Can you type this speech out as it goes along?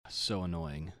So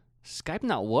annoying. Skype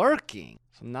not working.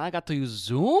 So now I got to use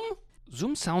Zoom?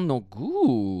 Zoom sound no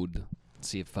good. Let's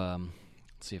see if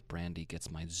Brandy gets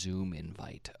my Zoom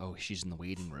invite. Oh, she's in the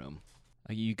waiting room.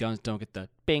 You guys don't get the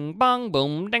bing bong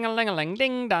boom ding a ling a ling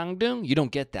ding dong doom. You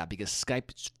don't get that because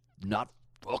Skype is not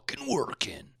fucking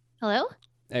working. Hello?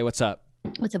 Hey, what's up?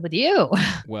 What's up with you?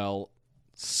 Well,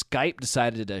 Skype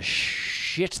decided to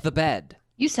shit the bed.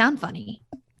 You sound funny.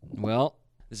 Well,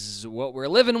 this is what we're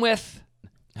living with.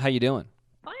 How you doing?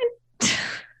 Fine.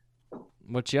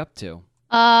 What you up to?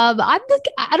 I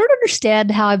don't understand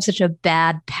how I'm such a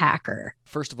bad packer.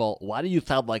 First of all, why do you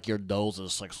sound like your nose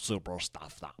is like super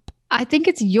stuffed up? I think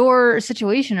it's your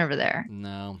situation over there.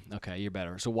 No. Okay, you're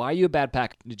better. So why are you a bad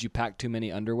packer? Did you pack too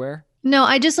many underwear? No,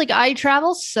 I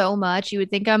travel so much. You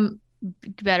would think I'm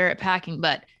better at packing,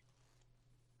 but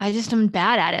I just am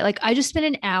bad at it. Like I just spent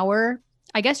an hour,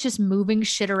 I guess, just moving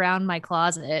shit around my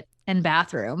closet and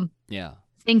bathroom. Yeah.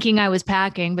 Thinking I was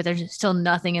packing, but there's still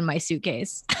nothing in my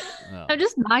suitcase. Oh. I'm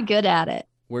just not good at it.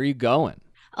 Where are you going?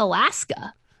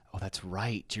 Alaska. Oh, that's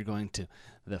right. You're going to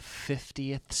the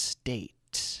 50th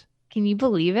state. Can you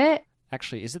believe it?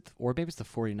 Actually, is it, or maybe it's the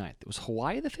 49th. Was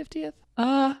Hawaii the 50th?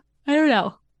 I don't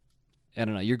know. I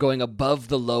don't know. You're going above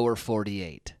the lower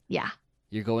 48. Yeah.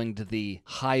 You're going to the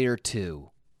higher 2,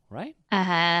 right?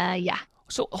 Yeah.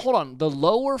 So hold on. The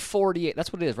lower 48,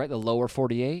 that's what it is, right? The lower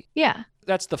 48? Yeah.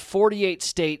 That's the 48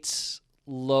 states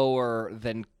lower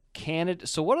than Canada.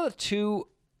 So what are the two,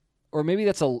 or maybe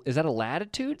is that a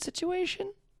latitude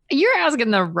situation? You're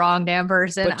asking the wrong damn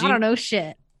person. But I don't know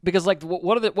shit. Because like, what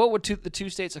would the two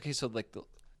states? Okay, so like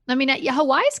I mean,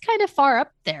 Hawaii's kind of far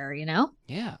up there, you know?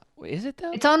 yeah, is it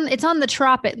though? It's on the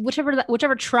tropic,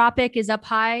 whichever tropic is up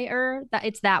higher,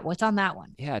 it's that one. It's on that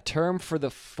one. Yeah, a term for the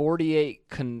 48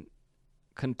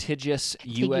 contiguous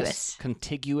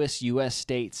U.S.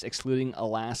 states, excluding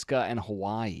Alaska and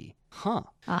Hawaii. Huh.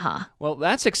 Uh-huh. Well,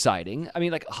 that's exciting. I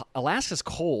mean, like, Alaska's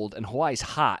cold and Hawaii's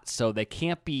hot, so they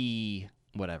can't be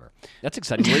whatever. That's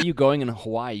exciting. Where are you going in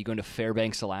Hawaii? You going to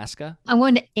Fairbanks, Alaska? I'm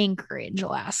going to Anchorage,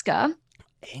 Alaska.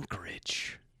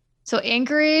 Anchorage. So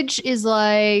Anchorage is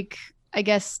like, I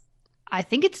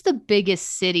think it's the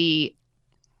biggest city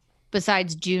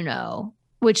besides Juneau,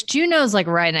 which Juneau's like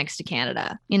right next to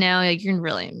Canada. You know, like you're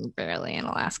really barely in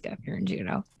Alaska if you're in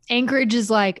Juneau. Anchorage is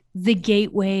like the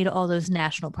gateway to all those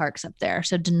national parks up there.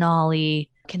 So Denali,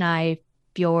 Kenai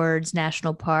Fjords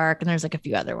National Park, and there's like a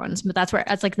few other ones, but that's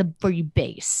like where you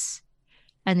base.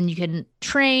 And then you can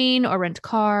train or rent a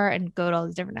car and go to all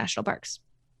these different national parks.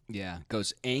 Yeah,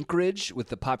 goes Anchorage with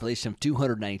the population of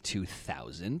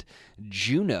 292,000.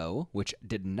 Juneau, which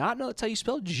did not know that's how you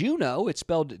spell Juneau. It's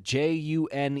spelled Juneau.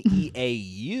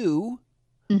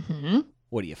 Mm-hmm.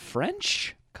 What are you,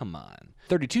 French? Come on.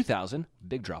 32,000.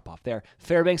 Big drop off there.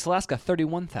 Fairbanks, Alaska,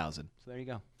 31,000. So there you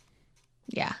go.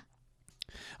 Yeah.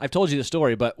 I've told you the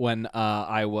story, but when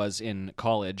I was in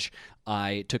college,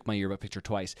 I took my yearbook picture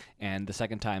twice, and the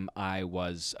second time I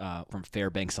was from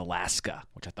Fairbanks, Alaska,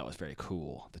 which I thought was very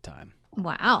cool at the time.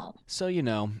 Wow. So, you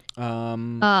know,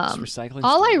 recycling.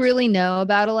 All I stories. really know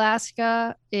about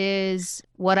Alaska is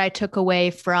what I took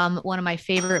away from one of my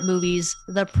favorite movies,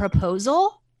 The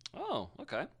Proposal. Oh,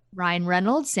 okay. Ryan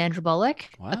Reynolds, Sandra Bullock,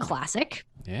 Wow. a classic.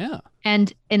 Yeah.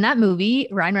 And in that movie,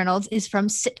 Ryan Reynolds is from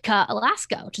Sitka,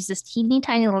 Alaska, which is this teeny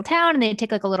tiny little town. And they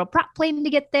take like a little prop plane to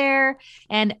get there.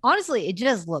 And honestly, it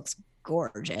just looks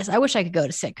gorgeous. I wish I could go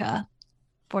to Sitka.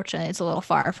 Fortunately, it's a little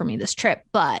far for me this trip,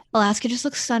 but Alaska just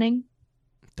looks stunning.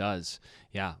 It does.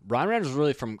 Yeah. Ryan Reynolds is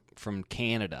really from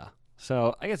Canada.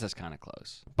 So I guess that's kind of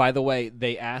close. By the way,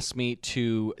 they asked me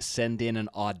to send in an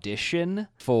audition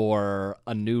for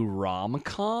a new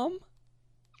rom-com.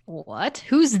 What?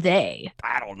 Who's they?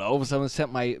 I don't know. Someone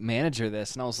sent my manager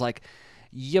this, and I was like,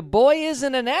 your boy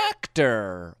isn't an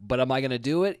actor, but am I going to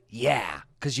do it? Yeah.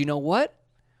 Because you know what?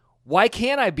 Why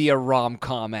can't I be a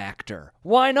rom-com actor?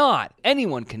 Why not?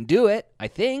 Anyone can do it, I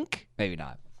think. Maybe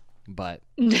not, but...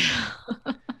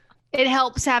 It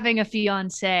helps having a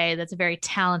fiance that's a very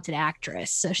talented actress,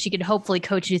 so she could hopefully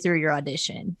coach you through your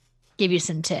audition, give you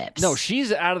some tips. No,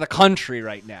 she's out of the country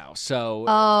right now, so...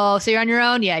 Oh, so you're on your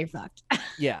own? Yeah, you're fucked.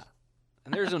 Yeah.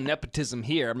 And there's no nepotism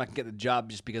here. I'm not going to get the job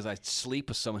just because I sleep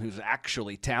with someone who's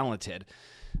actually talented.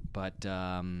 But,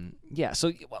 yeah. So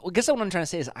I guess what I'm trying to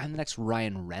say is I'm the next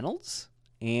Ryan Reynolds.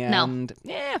 And,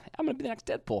 yeah, I'm going to be the next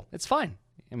Deadpool. It's fine.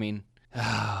 I mean,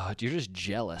 you're just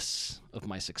jealous of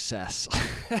my success.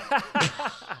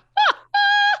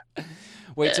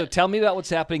 Wait, so tell me about what's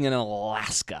happening in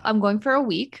Alaska. I'm going for a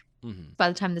week. Mm-hmm. By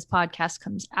the time this podcast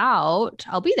comes out,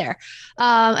 I'll be there.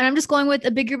 And I'm just going with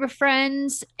a big group of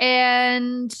friends.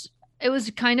 And It was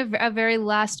kind of a very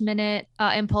last minute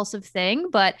impulsive thing,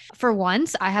 but for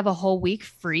once I have a whole week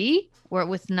free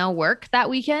with no work that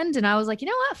weekend. And I was like, you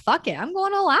know what? Fuck it. I'm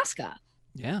going to Alaska.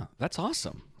 Yeah, that's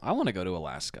awesome. I want to go to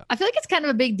Alaska. I feel like it's kind of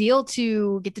a big deal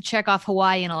to get to check off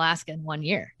Hawaii and Alaska in 1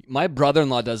 year. My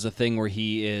brother-in-law does a thing where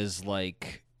he is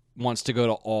like, wants to go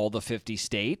to all the 50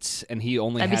 states, and he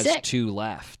only That'd be has sick. 2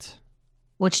 left.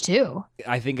 Which two?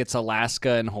 I think it's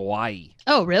Alaska and Hawaii.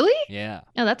 Oh, really? Yeah.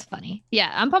 Oh, that's funny.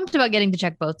 Yeah, I'm pumped about getting to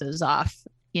check both those off,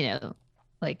 you know,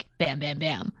 like bam, bam,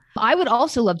 bam. I would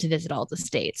also love to visit all the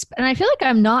states, and I feel like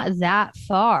I'm not that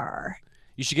far.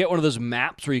 You should get one of those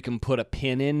maps where you can put a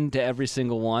pin into every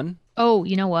single one. Oh,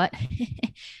 you know what?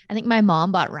 I think my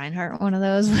mom bought Reinhardt one of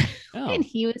those Oh, when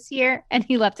he was here, and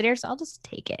he left it here, so I'll just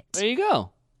take it. there you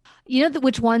go. You know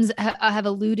which ones have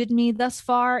eluded me thus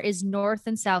far is North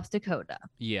and South Dakota.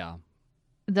 Yeah.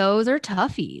 Those are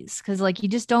toughies because like you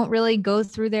just don't really go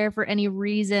through there for any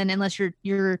reason unless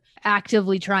you're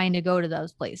actively trying to go to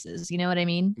those places. You know what I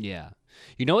mean? Yeah.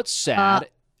 You know what's sad?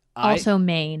 Also,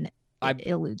 Maine I- it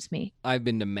eludes me. I've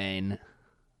been to Maine.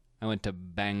 I went to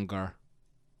Bangor.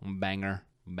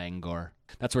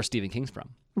 That's where Stephen King's from.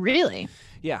 Really?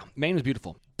 Yeah, Maine was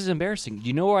beautiful. This is embarrassing. Do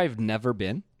you know where I've never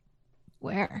been?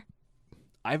 Where?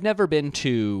 I've never been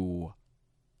to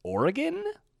Oregon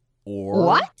or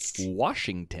What?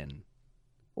 Washington.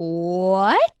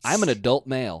 What? I'm an adult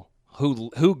male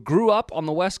who grew up on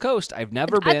the West Coast. I've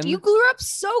never been. You grew up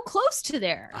so close to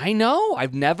there. I know.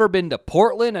 I've never been to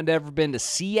Portland. I've never been to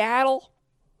Seattle.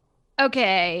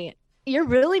 Okay. You're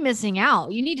really missing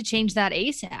out. You need to change that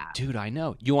ASAP. Dude, I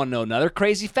know. You want to know another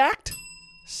crazy fact?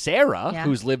 Sarah, Yeah.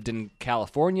 who's lived in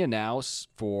California now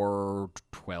for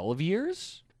 12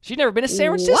 years, she's never been to San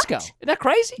Francisco. What? Isn't that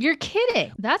crazy? You're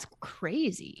kidding. That's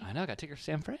crazy. I know. I got to take her to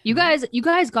San Fran. You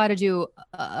guys got to do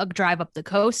a drive up the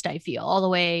coast, I feel, all the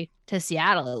way to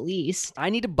Seattle at least. I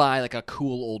need to buy like a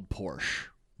cool old Porsche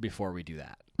before we do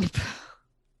that.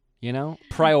 You know?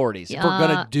 Priorities. If we're going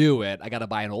to Yeah. do it, I got to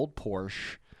buy an old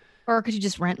Porsche. Or could you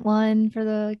just rent one for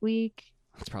the week?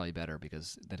 That's probably better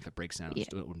because then if it breaks down, Yeah.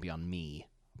 it wouldn't be on me.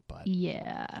 But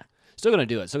Yeah. still going to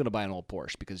do it. Still going to buy an old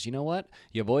Porsche because you know what?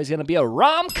 Your boy's going to be a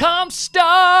rom-com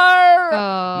star.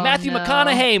 Oh, Matthew no.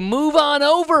 McConaughey, move on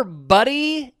over,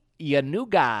 buddy. Your new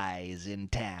guy's in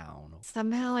town.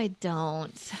 Somehow I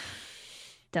don't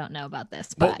know about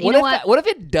this, But but you know what? what if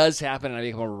it does happen and I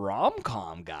become a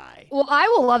rom-com guy? Well, I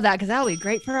will love that because that'll be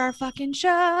great for our fucking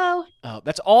show. Oh,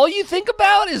 that's all you think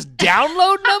about is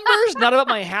download numbers, not about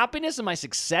my happiness and my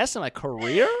success and my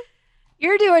career?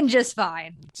 You're doing just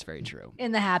fine It's very true.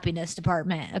 in the happiness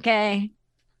department, okay?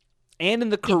 And in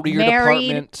the Get career married.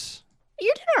 department.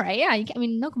 You're doing all right. Yeah. I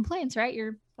mean, no complaints, right?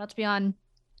 You're about to be on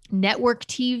network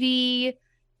TV.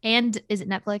 And is it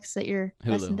Netflix that your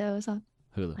Hulu. Best in Doe is on?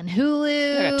 Hulu. On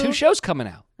Hulu. I got 2 shows coming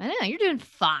out. I know. You're doing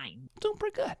fine. Doing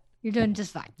pretty good. You're doing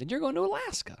just fine. Then you're going to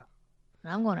Alaska.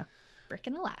 I'm going to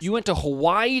freaking Alaska. You went to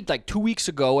Hawaii like 2 weeks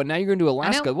ago, and now you're going to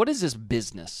Alaska. know. What is this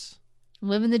business? I'm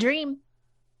living the dream.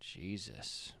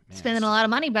 Jesus. Man, Spending a lot of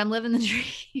money, but I'm living the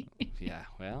dream. Yeah,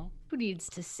 well, Who needs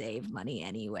to save money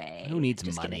anyway? Who needs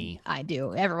Just money? kidding. I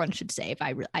do. Everyone should save.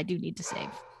 I do need to save.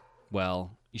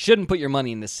 well, you shouldn't put your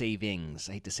money into savings.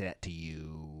 I hate to say that to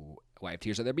you, wife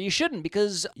tears out there, but you shouldn't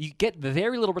because you get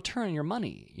very little return on your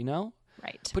money, you know?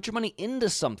 Right. Put your money into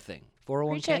something.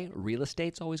 Preach 401k, it. real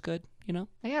estate's always good, you know?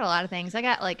 I got a lot of things. I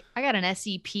got an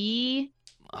SEP.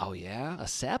 Oh, yeah? A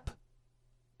SEP?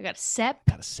 I got a SEP.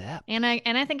 Got a SEP. And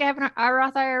I think I have a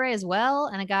Roth IRA as well.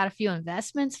 And I got a few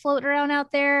investments floating around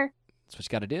out there. That's what you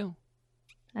got to do.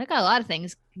 I got a lot of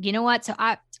things. You know what? So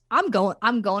I'm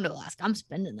going to Alaska. I'm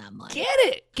spending that money.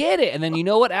 Get it. And then you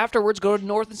know what? Afterwards, go to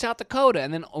North and South Dakota.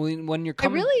 And then when you're I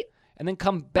coming, really and then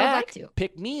come I would back, like to.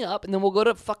 pick me up, and then we'll go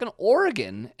to fucking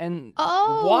Oregon and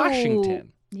Oh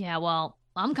Washington. Yeah, well,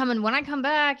 I'm coming when I come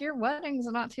back. Your wedding's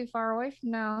not too far away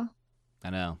from now. I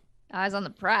know. Eyes on the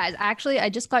prize. Actually, I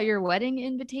just got your wedding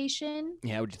invitation.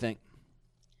 Yeah, what'd you think?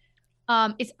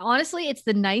 It's honestly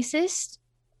the nicest,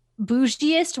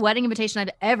 bougiest wedding invitation I've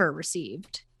ever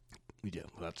received. We do.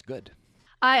 Well, that's good.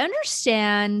 I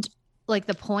understand like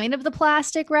the point of the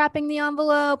plastic wrapping the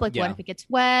envelope. Like, Yeah. what if it gets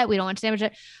wet? We don't want to damage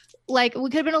it. Like, we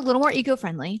could have been a little more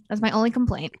eco-friendly. That's my only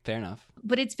complaint. Fair enough.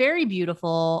 But it's very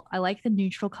beautiful. I like the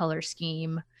neutral color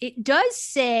scheme. It does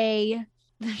say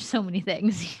there's so many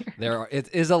things here. It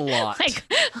is a lot. Like,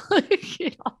 look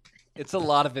at all- It's a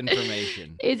lot of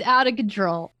information. it's out of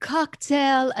control.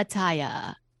 Cocktail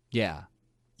attire. Yeah.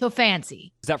 So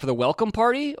fancy. Is that for the welcome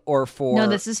party or for? No,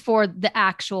 this is for the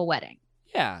actual wedding.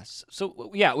 Yeah. So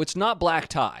yeah, it's not black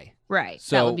tie. Right. That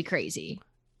So- would be crazy.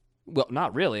 Well,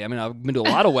 not really. I mean, I've been to a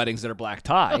lot of weddings that are black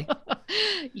tie.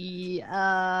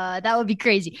 Yeah, that would be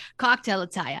crazy. Cocktail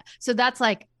attire. So that's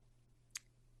like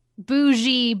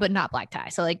bougie, but not black tie.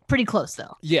 So like pretty close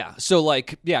though. Yeah. So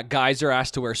like, yeah, guys are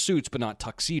asked to wear suits, but not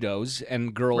tuxedos,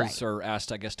 and girls are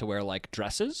asked, I guess, to wear like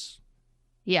dresses.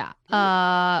 Yeah.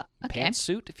 Okay.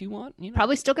 Pantsuit if you want. You know.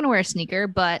 Probably still gonna wear a sneaker,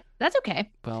 but that's okay.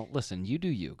 Well, listen, you do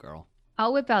you, girl.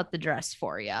 I'll whip out the dress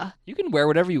for you. You can wear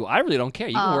whatever you. I really don't care.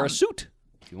 You can wear a suit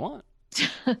if you want.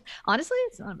 Honestly,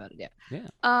 it's not a bad idea. Yeah.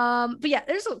 But yeah,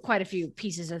 there's quite a few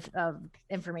pieces of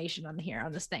information on here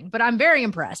on this thing, but I'm very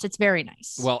impressed. It's very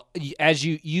nice. Well, as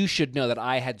you should know that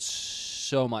I had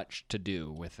so much to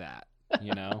do with that.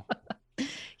 You know.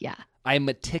 Yeah. I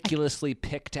meticulously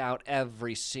picked out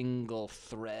every single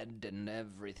thread and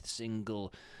every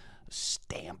single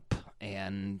stamp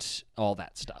and all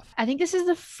that stuff. I think this is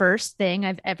the first thing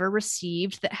I've ever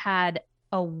received that had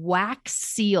a wax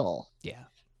seal. Yeah.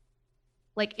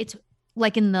 Like it's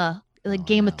like in the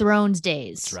Game of Thrones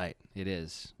days. That's right. It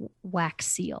is. Wax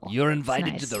seal. You're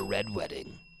invited nice. to the red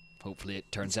wedding. Hopefully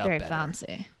it turns It's out very better.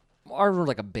 fancy. Or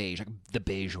like a beige, like the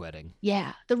beige wedding.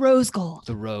 Yeah. The rose gold.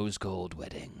 The rose gold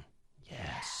wedding.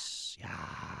 Yes.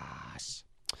 Yes.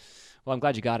 Well, I'm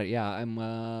glad you got it. Yeah,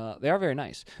 they are very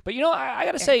nice. But you know, I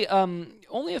gotta say,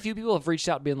 only a few people have reached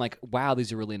out being like, "Wow,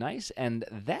 these are really nice," and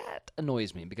that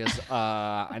annoys me because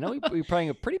I know we're paying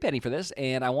a pretty penny for this,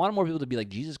 and I want more people to be like,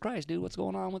 "Jesus Christ, dude, what's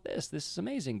going on with this? This is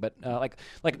amazing." But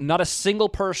like not a single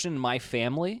person in my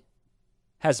family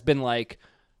has been like,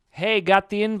 "Hey,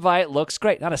 got the invite, looks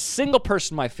great." Not a single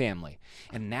person in my family,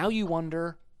 and now you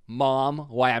wonder, Mom,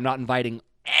 why I'm not inviting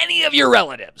any of your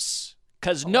relatives.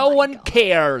 Because no one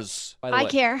cares. By the way,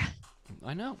 care.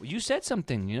 I know. You said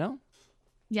something, you know?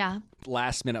 Yeah.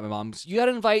 Last minute, my mom's, you got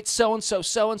to invite so-and-so,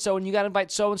 so-and-so, and you got to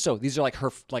invite so-and-so. These are like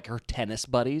her tennis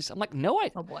buddies. I'm like, no,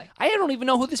 Oh, boy. I don't even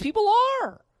know who these people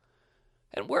are.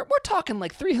 And we're talking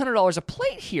like $300 a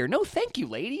plate here. No, thank you,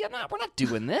 lady. We're not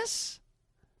doing this.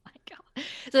 My God.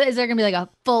 So is there going to be like a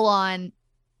full-on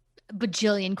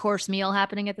bajillion course meal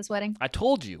happening at this wedding? I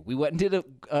told you. We went and did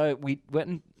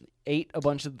ate a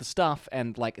bunch of the stuff,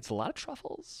 and like it's a lot of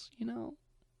truffles, you know.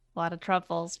 A lot of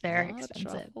truffles, very A lot of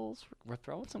expensive. truffles. We're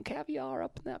throwing some caviar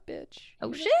up in that bitch.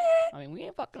 Oh shit! I mean, we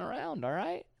ain't fucking around, all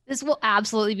right? This will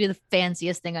absolutely be the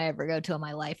fanciest thing I ever go to in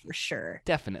my life for sure.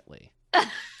 Definitely.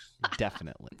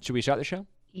 Definitely. Should we start the show?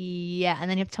 Yeah, and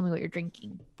then you have to tell me what you're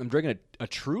drinking. I'm drinking a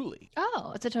Truly.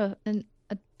 Oh, it's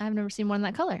I've never seen one in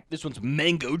that color. This one's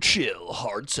Mango Chill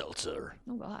Hard Seltzer.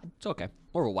 Oh God. It's okay.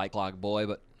 More of a White Claw boy,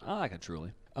 but I like a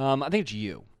Truly. I think it's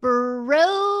you.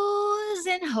 Bros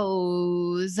and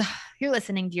hoes. You're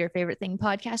listening to Your Favorite Thing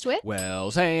podcast with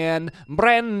Wells and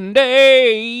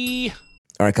Brandy.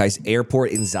 All right, guys,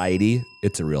 airport anxiety,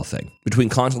 it's a real thing. Between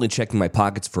constantly checking my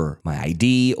pockets for my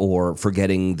ID or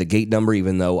forgetting the gate number,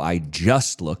 even though I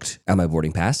just looked at my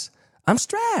boarding pass, I'm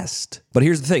stressed. But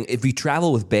here's the thing. If you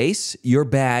travel with Base, your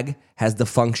bag has the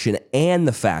function and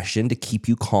the fashion to keep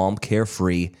you calm,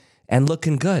 carefree, and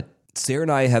looking good. Sarah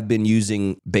and I have been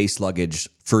using Base luggage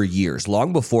for years,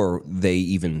 long before they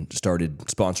even started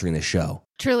sponsoring the show.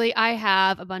 Truly, I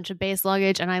have a bunch of Base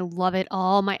luggage and I love it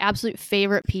all. My absolute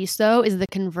favorite piece, though, is the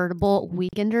convertible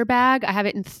weekender bag. I have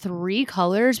it in 3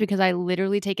 colors because I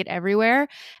literally take it everywhere.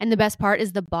 And the best part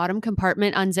is the bottom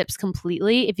compartment unzips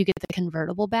completely if you get the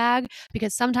convertible bag,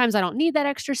 because sometimes I don't need that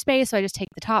extra space, so I just take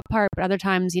the top part. But other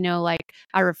times, you know, like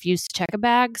I refuse to check a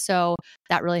bag. So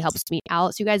that really helps me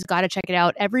out. So you guys got to check it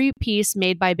out. Every piece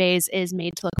made by Base is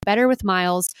made to look better with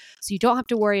miles, so you don't have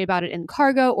to worry about it in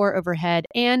cargo or overhead.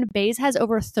 And Base has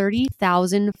over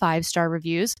 30,000 5-star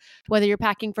reviews. Whether you're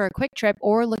packing for a quick trip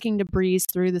or looking to breeze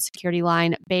through the security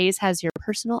line, Base has your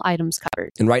personal items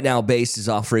covered. And right now, Base is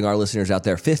offering our listeners out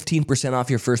there 15% off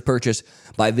your first purchase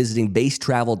by visiting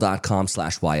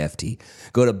basetravel.com/YFT.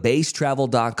 Go to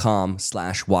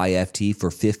basetravel.com/YFT for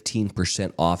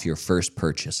 15% off your first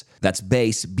purchase. That's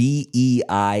Base,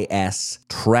 BEIS,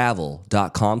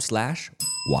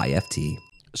 travel.com/YFT.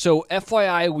 So,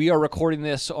 FYI, we are recording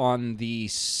this on the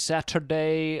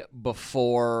Saturday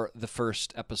before the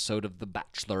first episode of The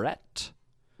Bachelorette.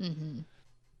 Mm-hmm.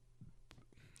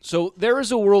 So, there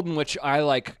is a world in which I,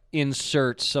 like,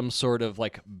 insert some sort of,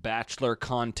 like, Bachelor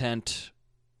content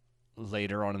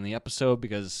later on in the episode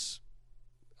because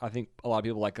I think a lot of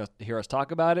people like to hear us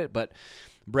talk about it, but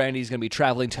Brandy's going to be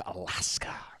traveling to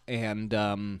Alaska. And,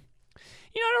 I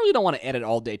really don't want to edit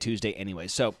all day Tuesday anyway,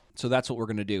 so that's what we're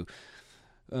going to do.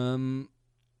 But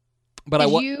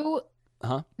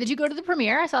Did you go to the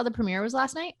premiere? I saw the premiere was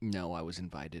last night. No, I was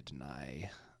invited and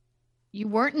You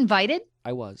weren't invited?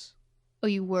 I was. Oh,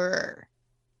 you were.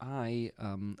 I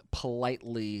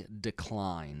politely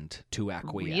declined to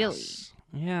acquiesce.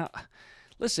 Really? Yeah.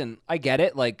 Listen, I get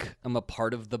it. Like, I'm a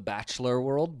part of the Bachelor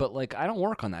world, but like, I don't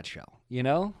work on that show, you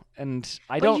know? And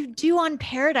I But don't. you do on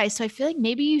Paradise, so I feel like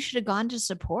maybe you should have gone to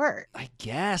support. I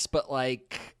guess, but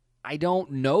like, I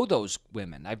don't know those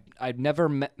women. I've never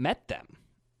met them.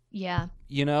 Yeah.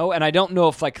 You know, and I don't know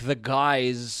if like the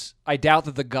guys, I doubt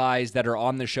that the guys that are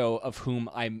on the show of whom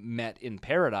I met in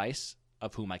Paradise,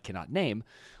 of whom I cannot name,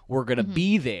 were going to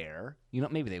be there. You know,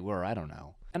 maybe they were, I don't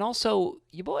know. And also,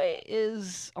 your boy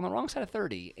is on the wrong side of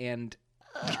 30, and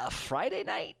Friday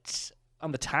night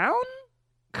on the town?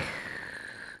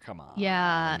 Come on.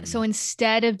 Yeah. So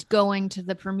instead of going to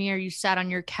the premiere, you sat on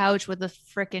your couch with a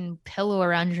freaking pillow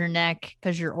around your neck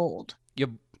because you're old.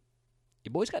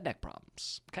 Your boy's got neck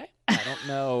problems, okay? I don't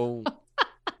know.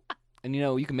 And, you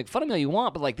know, you can make fun of me all you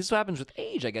want, but, like, this is what happens with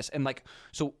age, I guess. And, like,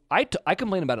 so I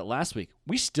complained about it last week.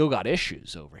 We still got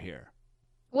issues over here.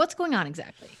 What's going on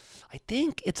exactly? I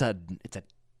think it's a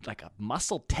like a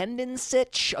muscle tendon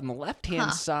sitch on the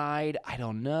left-hand side. I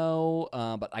don't know,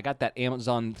 but I got that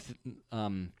Amazon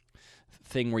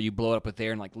thing where you blow it up with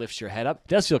air and, like, lifts your head up. It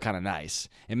does feel kind of nice.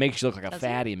 It makes you look like a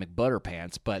fatty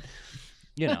McButterpants, but...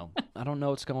 You know, I don't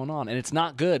know what's going on. And it's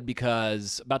not good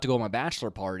because about to go to my bachelor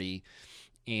party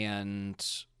and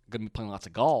going to be playing lots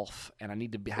of golf, and I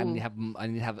need to have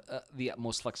the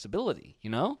utmost flexibility, you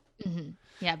know? Mm-hmm.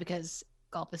 Yeah, because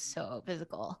golf is so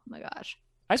physical. Oh my gosh.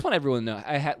 I just want everyone to know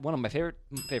I had one of my favorite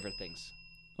things.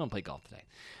 I'm going to play golf today.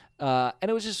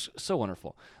 And it was just so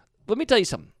wonderful. Let me tell you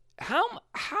something. How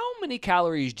many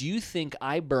calories do you think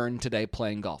I burned today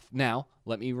playing golf? Now,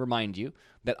 let me remind you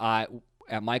that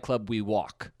at my club, we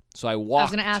walk. So I walked. I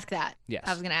was going to ask that. Yes.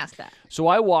 I was going to ask that. So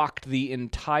I walked the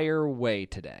entire way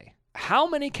today. How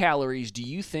many calories do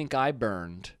you think I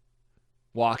burned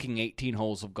walking 18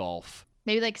 holes of golf?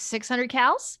 Maybe like 600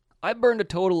 cals? I burned a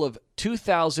total of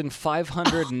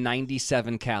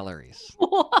 2,597 calories.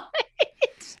 What?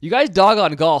 You guys dog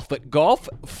on golf, but golf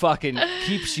fucking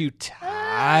keeps you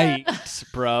tight,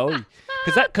 bro.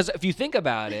 Because if you think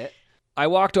about it, I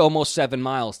walked almost 7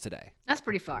 miles today. That's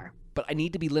pretty far. But I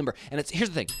need to be limber. And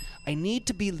here's the thing. I need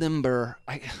to be limber.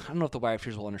 I don't know if the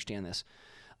Wifers will understand this.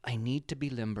 I need to be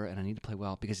limber and I need to play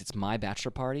well because it's my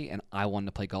bachelor party and I want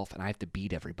to play golf and I have to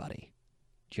beat everybody.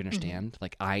 Do you understand?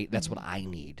 Like that's what I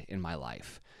need in my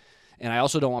life. And I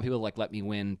also don't want people to like let me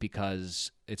win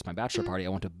because it's my bachelor party. I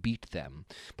want to beat them.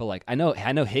 But like I know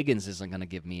Higgins isn't going to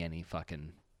give me any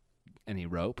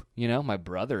rope. You know, my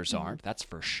brothers aren't. That's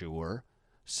for sure.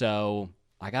 So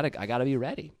I gotta be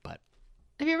ready. But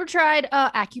have you ever tried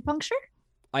acupuncture?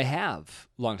 I have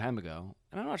a long time ago,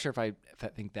 and I'm not sure if I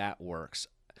think that works.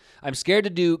 I'm scared to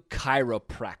do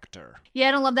chiropractor. Yeah,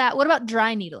 I don't love that. What about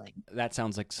dry needling? That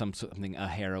sounds like something a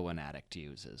heroin addict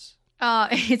uses.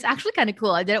 It's actually kind of cool.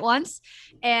 I did it once,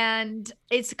 and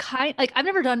it's kind like I've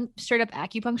never done straight up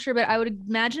acupuncture, but I would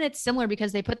imagine it's similar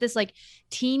because they put this like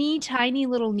teeny tiny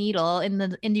little needle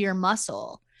into your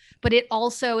muscle. But it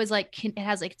also is like it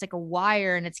has like it's like a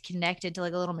wire and it's connected to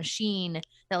like a little machine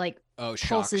that like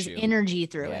pulses energy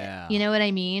through it. You know what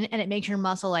I mean? And it makes your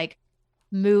muscle like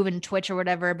move and twitch or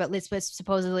whatever, but it's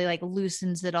supposedly like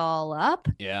loosens it all up.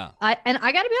 Yeah. I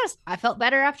gotta be honest, I felt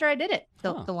better after I did it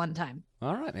the one time.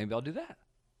 All right, maybe I'll do that.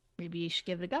 Maybe you should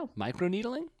give it a go.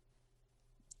 Microneedling?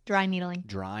 Dry needling.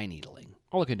 Dry needling.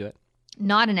 I'll look into it.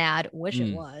 Not an ad. Wish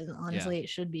it was. Honestly, it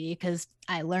should be because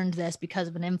I learned this because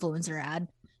of an influencer ad.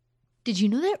 Did you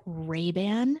know that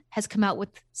Ray-Ban has come out with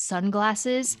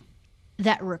sunglasses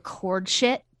that record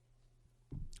shit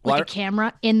with a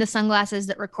camera in the sunglasses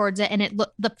that records it, and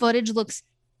the footage looks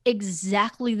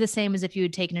exactly the same as if you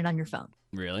had taken it on your phone.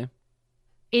 Really?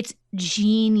 It's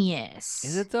genius.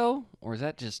 Is it though, or is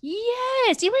that just?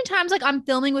 Yes. Even times like I'm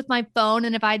filming with my phone,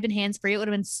 and if I had been hands-free, it would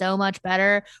have been so much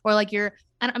better. Or like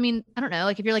I don't know,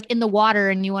 like if you're like in the water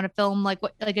and you want to film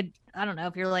I don't know,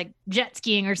 if you're like jet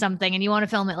skiing or something and you want to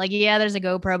film it, like, yeah, there's a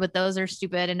GoPro, but those are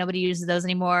stupid and nobody uses those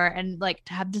anymore. And like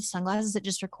to have the sunglasses that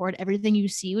just record everything you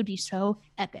see would be so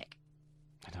epic.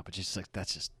 I know, but just like,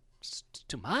 that's just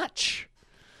too much.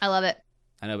 I love it.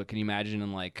 I know, but can you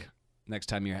imagine like next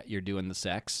time you're doing the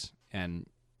sex and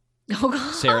oh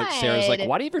God. Sarah's like,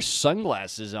 why do you have your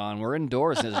sunglasses on? We're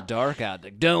indoors and it's dark out.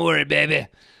 Like, don't worry, baby.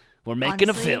 We're making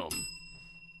a film.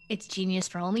 It's genius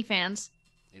for OnlyFans.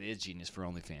 It is genius for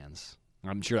OnlyFans.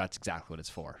 I'm sure that's exactly what it's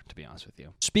for, to be honest with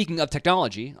you. Speaking of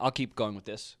technology, I'll keep going with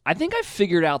this. I think I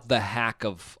figured out the hack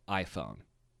of iPhone.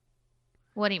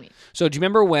 What do you mean? So do you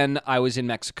remember when I was in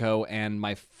Mexico and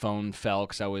my phone fell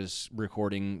because I was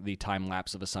recording the time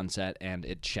lapse of a sunset and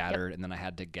it shattered, and then I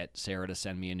had to get Sarah to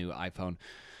send me a new iPhone.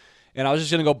 And I was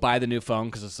just going to go buy the new phone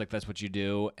because it's like, that's what you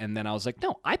do. And then I was like,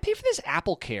 no, I pay for this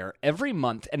Apple Care every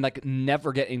month and like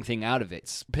never get anything out of it.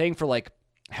 It's paying for like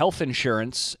health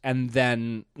insurance and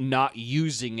then not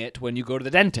using it when you go to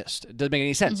the dentist. It doesn't make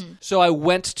any sense. So I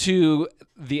went to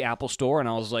the Apple store and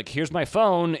I was like, here's my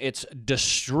phone. It's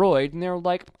destroyed. And they're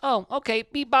like, oh, okay.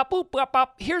 Beep, bop, boop, bop,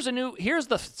 bop. Here's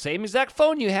the same exact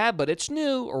phone you had, but it's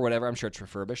new or whatever. I'm sure it's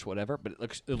refurbished, whatever, but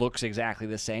it looks exactly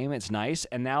the same. It's nice.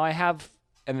 And now I have...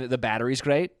 And the battery's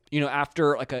great. You know,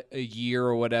 after like a year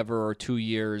or whatever, or 2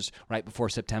 years, right before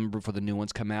September, before the new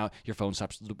ones come out, your phone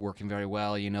stops working very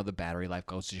well. You know, the battery life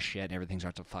goes to shit and everything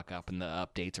starts to fuck up and the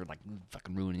updates are like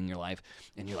fucking ruining your life.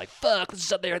 And you're like, fuck, this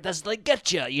is up there. That's like,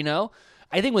 get you, you know?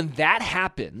 I think when that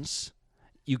happens,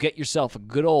 you get yourself a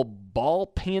good old ball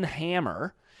peen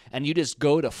hammer and you just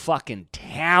go to fucking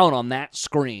town on that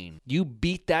screen. You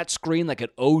beat that screen like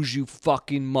it owes you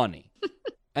fucking money.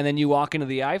 And then you walk into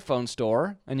the iPhone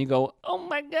store and you go, oh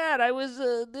my God, I was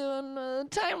doing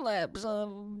time-lapse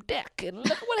deck and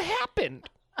look what happened.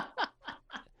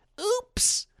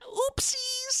 Oops.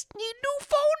 Oopsies. Need new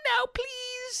phone now,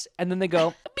 please. And then they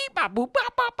go, beep, bop, boop,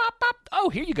 bop, bop, bop, bop. Oh,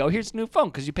 here you go. Here's a new phone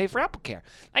because you pay for Apple Care.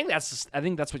 I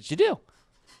think that's what you do.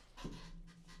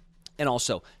 And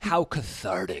also, how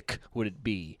cathartic would it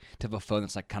be to have a phone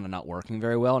that's like kind of not working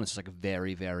very well and it's just like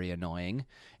very, very annoying?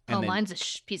 And then, mine's a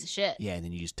piece of shit. yeah, and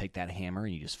then you just take that hammer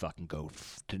and you just fucking go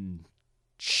to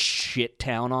shit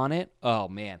town on it. Oh,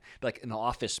 man. Like in the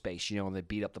office space, you know, when they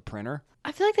beat up the printer.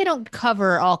 I feel like they don't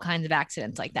cover all kinds of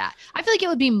accidents like that. I feel like it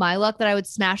would be my luck that I would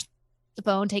smash the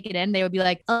phone, take it in. They would be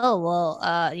like, oh, well,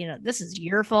 this is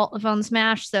your fault the phone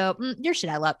smashed. So your shit,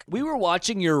 I luck. We were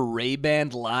watching your Ray-Ban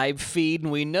live feed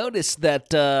and we noticed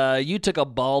that you took a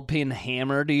ball peen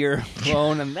hammer to your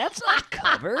phone and that's not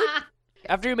covered.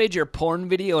 After you made your porn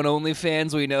video on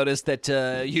OnlyFans, we noticed that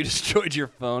you destroyed your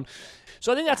phone.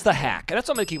 So I think that's the hack, and that's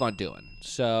what I'm going to keep on doing.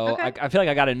 So Okay. I feel like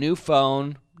I got a new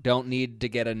phone. Don't need to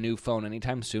get a new phone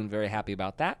anytime soon. Very happy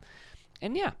about that.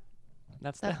 And yeah,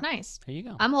 that's nice. There you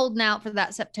go. I'm holding out for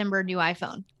that September new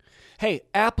iPhone. Hey,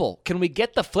 Apple, can we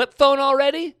get the flip phone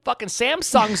already? Fucking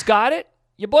Samsung's got it.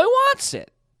 Your boy wants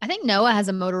it. I think Noah has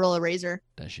a Motorola Razr.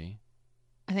 Does she?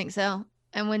 I think so.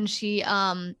 And when she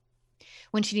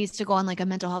needs to go on like a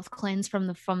mental health cleanse from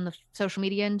the social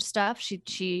media and stuff,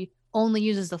 she only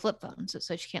uses the flip phone, so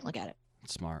she can't look at it.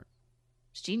 Smart.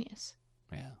 It's genius.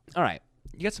 Yeah. All right.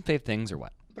 You got some fave things or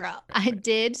what? Bro, I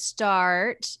did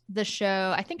start the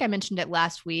show. I think I mentioned it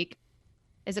last week.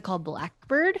 Is it called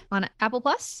Blackbird on Apple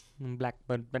Plus?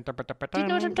 Blackbird. Do you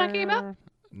know what I'm talking about?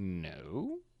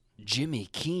 No. Jimmy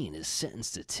Keene is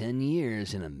sentenced to 10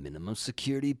 years in a minimum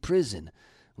security prison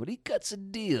when he cuts a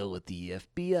deal with the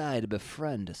FBI to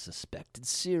befriend a suspected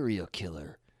serial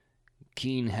killer.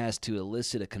 Keene has to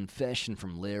elicit a confession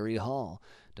from Larry Hall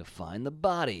to find the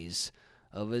bodies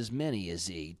of as many as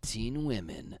 18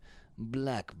 women.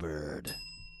 Blackbird.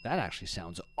 That actually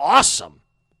sounds awesome.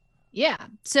 Yeah.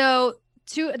 So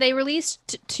they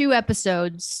released 2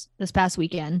 episodes this past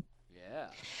weekend. Yeah.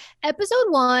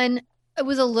 Episode 1, it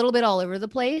was a little bit all over the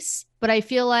place, but I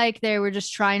feel like they were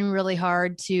just trying really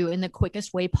hard to, in the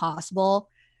quickest way possible,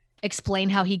 explain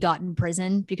how he got in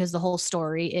prison, because the whole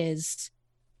story is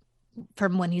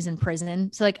from when he's in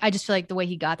prison. So like, I just feel like the way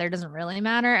he got there doesn't really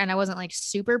matter. And I wasn't like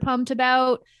super pumped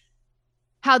about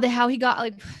how he got,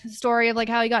 like, the story of like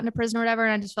how he got into prison or whatever.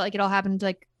 And I just felt like it all happened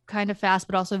like kind of fast,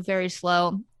 but also very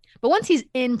slow. But once he's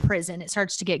in prison, it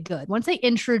starts to get good. Once they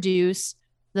introduce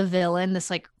the villain, this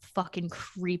like fucking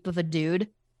creep of a dude,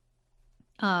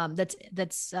 I don't want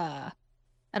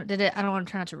to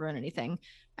try not to ruin anything.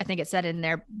 I think it said in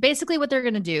there. Basically, what they're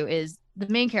gonna do is the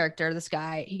main character, this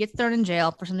guy, he gets thrown in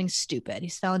jail for something stupid.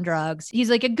 He's selling drugs. He's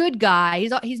like a good guy.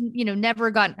 He's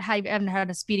never haven't had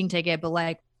a speeding ticket, but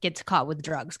like gets caught with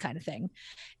drugs kind of thing.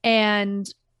 And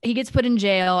he gets put in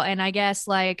jail. And I guess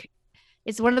like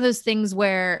it's one of those things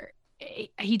where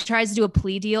he tries to do a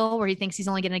plea deal where he thinks he's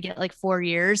only going to get like 4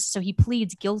 years. So he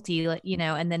pleads guilty,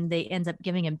 and then they ends up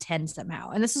giving him 10 somehow.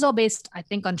 And this is all based, I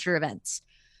think, on true events.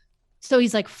 So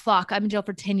he's like, fuck, I'm in jail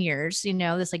for 10 years,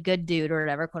 this like good dude or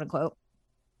whatever, quote unquote.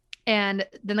 And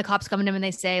then the cops come to him and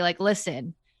they say like,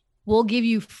 listen, we'll give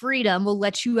you freedom. We'll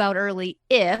let you out early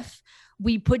if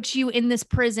we put you in this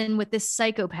prison with this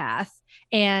psychopath.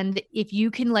 And if you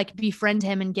can like befriend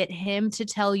him and get him to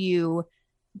tell you,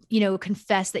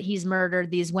 confess that he's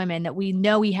murdered these women that we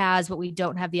know he has, but we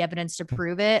don't have the evidence to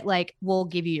prove it. Like, we'll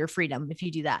give you your freedom if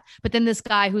you do that. But then this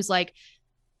guy who's like,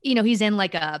 he's in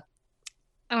like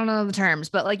I don't know the terms,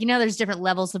 but like, there's different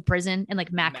levels of prison and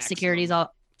like max security is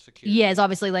all is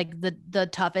obviously like the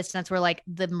toughest. That's where like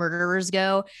the murderers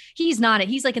go. He's not.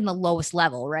 He's like in the lowest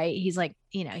level, right? He's like,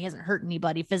 he hasn't hurt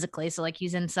anybody physically, so like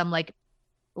he's in some like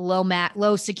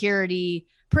low security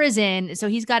prison. So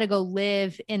he's got to go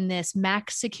live in this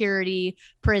max security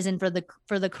prison for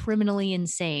the criminally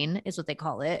insane, is what they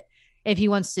call it, if he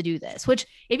wants to do this. Which,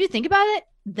 if you think about it,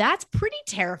 that's pretty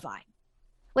terrifying.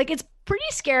 Like, it's pretty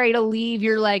scary to leave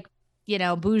your like,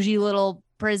 bougie little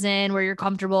prison where you're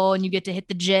comfortable and you get to hit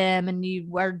the gym and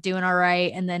you are doing all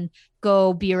right, and then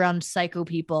go be around psycho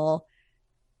people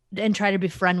and try to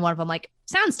befriend one of them. Like,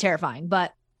 sounds terrifying.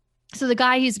 But so the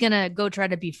guy he's gonna go try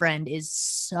to befriend is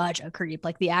such a creep.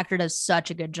 Like, the actor does such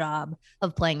a good job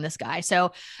of playing this guy.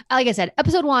 So like I said,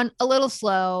 episode 1 a little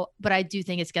slow, but I do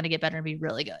think it's gonna get better and be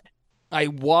really good. I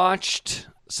watched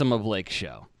some of Blake's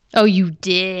show. Oh, you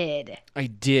did? I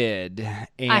did.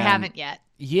 And I haven't yet.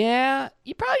 Yeah,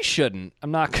 you probably shouldn't.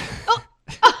 I'm not.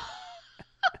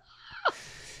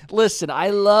 Listen,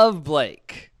 I love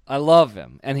Blake. I love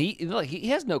him, and he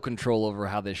has no control over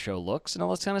how this show looks and all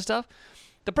this kind of stuff.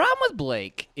 The problem with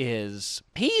Blake is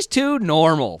he's too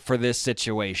normal for this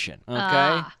situation.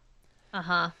 Okay.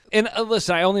 And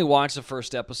listen, I only watched the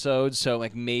first episode, so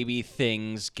like maybe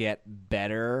things get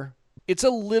better. It's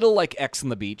a little like X on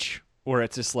the Beach, where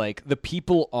it's just like the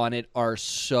people on it are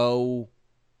so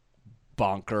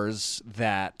bonkers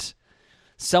that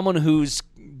someone who's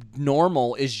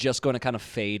normal is just going to kind of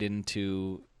fade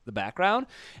into the background.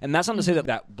 And that's not to say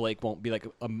that Blake won't be like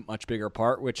a much bigger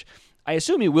part, which I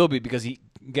assume he will be because he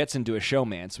gets into a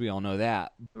showman, so we all know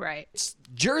that. Right. It's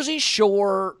Jersey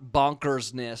Shore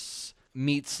bonkersness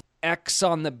meets X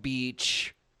on the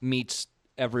Beach meets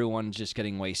everyone just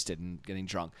getting wasted and getting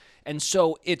drunk. And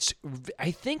so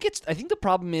I think the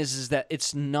problem is that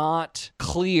it's not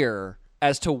clear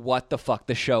as to what the fuck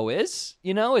the show is.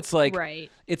 It's like,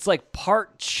 right. It's like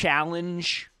part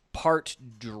challenge, part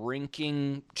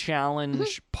drinking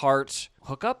challenge, part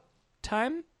hookup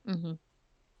time. Mm-hmm.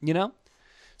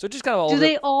 So it just got all. Do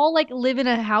they all like live in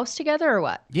a house together or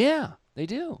what? Yeah, they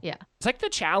do. Yeah, it's like the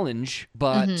challenge,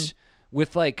 but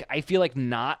with like, I feel like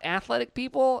not athletic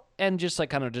people and just like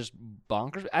kind of just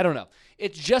bonkers. I don't know.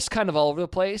 It's just kind of all over the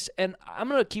place, and I'm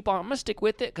gonna stick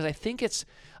with it because I think it's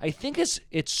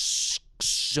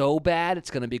so bad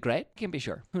it's gonna be great. Can't be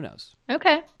sure. Who knows?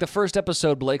 Okay. The first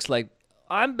episode, Blake's like,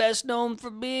 I'm best known for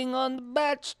being on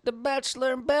the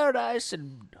Bachelor in Paradise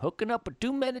and hooking up with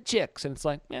too many chicks, and it's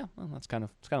like, yeah, well, that's kind of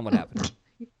what happened.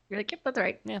 You're like, yep, that's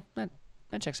right. Yeah, that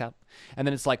checks out. And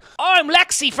then it's like, I'm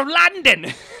Lexi from London.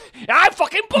 I'm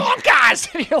fucking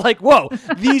bonkers. And you're like, whoa,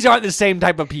 these aren't the same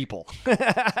type of people.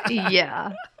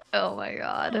 Yeah. Oh my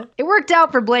God. It worked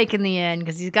out for Blake in the end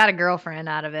because he's got a girlfriend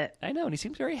out of it. I know, and he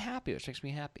seems very happy, which makes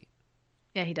me happy.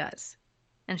 Yeah, he does.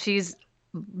 And she's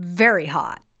very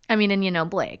hot. I mean, and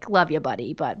Blake, love you,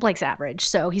 buddy, but Blake's average.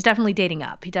 So he's definitely dating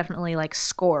up. He definitely like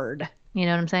scored. You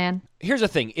know what I'm saying? Here's the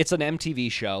thing. It's an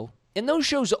MTV show. And those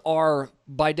shows are,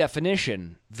 by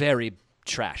definition, very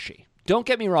trashy. Don't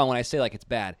get me wrong when I say like it's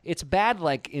bad. It's bad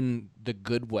like in the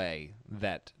good way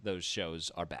that those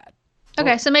shows are bad.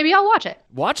 Okay, so maybe I'll watch it.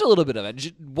 Watch a little bit of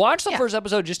it. Watch the first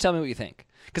episode. Just tell me what you think.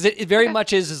 Because it very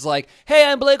much is like, hey,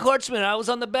 I'm Blake Horstman. I was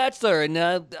on The Bachelor, and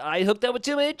I hooked up with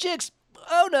too many chicks.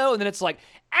 Oh, no. And then it's like,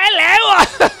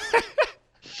 hello.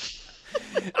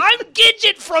 I'm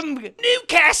Gidget from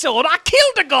Newcastle, and I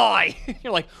killed a guy.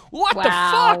 You're like, what the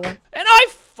fuck? And I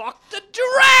fucked a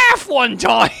giraffe one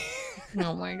time.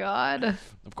 Oh, my God.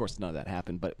 Of course, none of that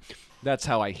happened, but that's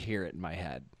how I hear it in my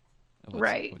head.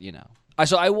 Right.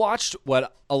 So I watched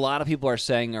what a lot of people are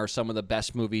saying are some of the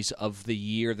best movies of the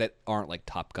year that aren't like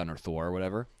Top Gun or Thor or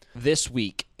whatever this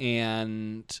week.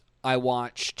 And I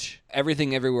watched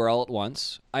Everything Everywhere All at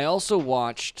Once. I also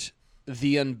watched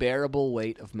The Unbearable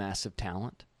Weight of Massive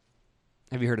Talent.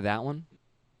 Have you heard of that one?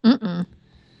 Mm-mm.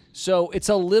 So it's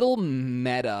a little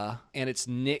meta, and it's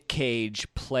Nick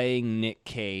Cage playing Nick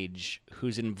Cage,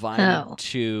 who's invited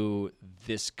to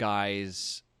this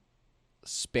guy's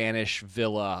Spanish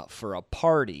villa for a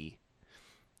party.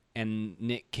 And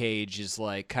Nick Cage is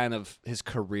like, kind of, his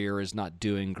career is not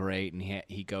doing great, and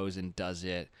he goes and does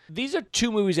it. These are two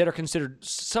movies that are considered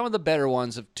some of the better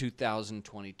ones of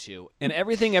 2022. And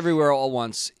Everything Everywhere All at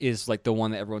Once is like the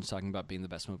one that everyone's talking about being the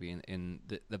best movie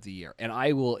of the year. And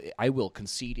I will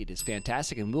concede it is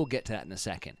fantastic, and we'll get to that in a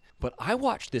second. But I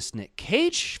watched this Nick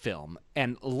Cage film,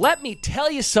 and let me tell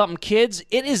you something, kids.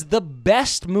 It is the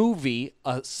best movie,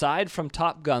 aside from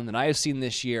Top Gun, that I have seen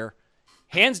this year.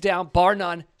 Hands down, bar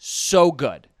none, so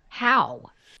good.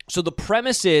 How? So the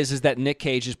premise is that Nick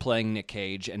Cage is playing Nick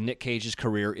Cage, and Nick Cage's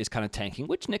career is kind of tanking,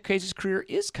 which Nick Cage's career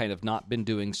is kind of not been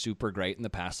doing super great in the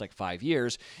past 5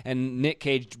 years. And Nick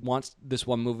Cage wants this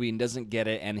one movie and doesn't get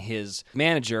it, and his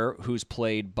manager, who's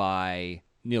played by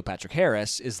Neil Patrick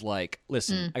Harris, is like,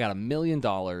 listen, I got $1 million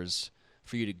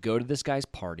for you to go to this guy's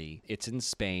party. It's in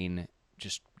Spain.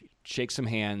 Just shake some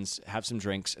hands, have some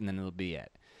drinks, and then it'll be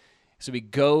it. So he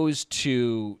goes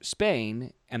to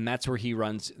Spain, and that's where he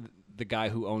runs. The guy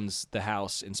who owns the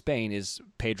house in Spain is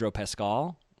Pedro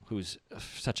Pascal, who's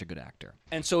such a good actor.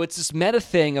 And so it's this meta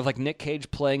thing of Nick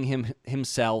Cage playing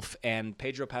himself and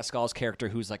Pedro Pascal's character,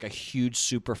 who's a huge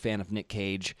super fan of Nick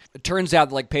Cage. It turns out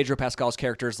that Pedro Pascal's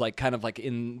character is kind of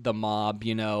in the mob,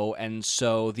 and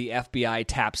so the FBI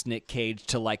taps Nick Cage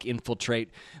to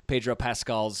infiltrate Pedro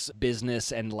Pascal's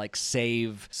business and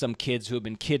save some kids who have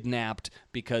been kidnapped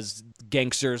because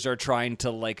gangsters are trying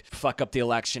to fuck up the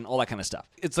election, all that kind of stuff.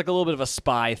 It's a little bit of a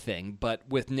spy thing, but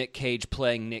with Nick Cage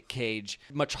playing Nick Cage,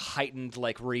 much heightened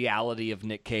reality of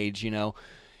Nick Cage,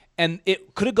 and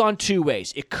it could have gone two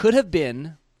ways. It could have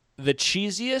been the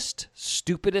cheesiest,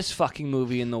 stupidest fucking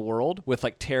movie in the world with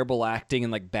terrible acting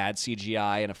and bad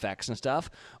CGI and effects and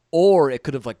stuff, or it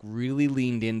could have really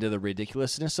leaned into the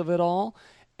ridiculousness of it all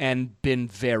and been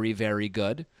very, very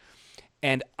good.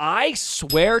 And I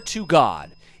swear to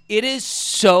God, it is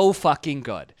so fucking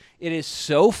good. It is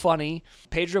so funny.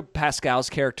 Pedro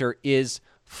Pascal's character is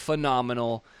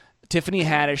phenomenal. Tiffany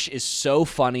Haddish is so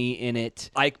funny in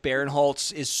it. Ike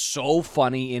Barinholtz is so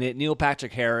funny in it. Neil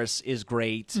Patrick Harris is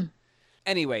great.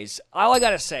 Anyways, all I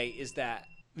gotta say is that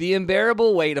The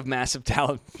Unbearable Weight of Massive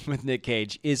Talent with Nick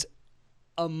Cage is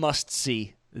a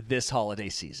must-see this holiday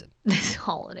season. This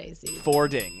holiday season. 4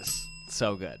 dings.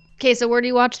 So good. Okay, so where do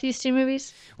you watch these two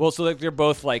movies? Well, so they're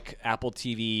both Apple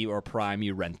TV or Prime.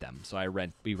 You rent them. So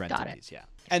we rented these, yeah.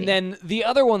 And then the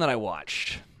other one that I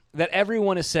watched that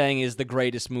everyone is saying is the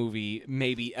greatest movie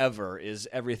maybe ever is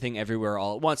Everything Everywhere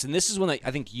All at Once. And this is one that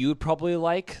I think you would probably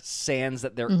like, sans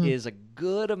that there is a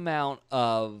good amount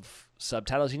of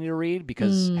subtitles you need to read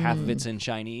because half of it's in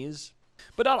Chinese,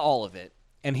 but not all of it.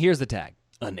 And here's the tag.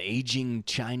 An aging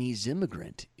Chinese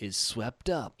immigrant is swept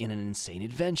up in an insane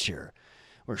adventure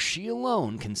where she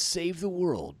alone can save the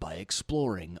world by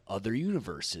exploring other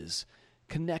universes,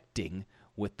 connecting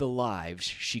with the lives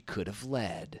she could have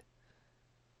led.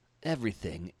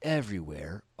 Everything,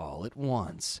 everywhere, all at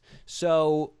once.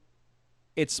 So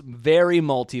it's very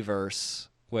multiverse,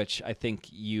 which I think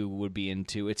you would be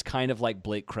into. It's kind of like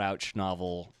Blake Crouch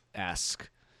novel-esque,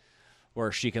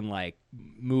 where she can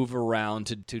move around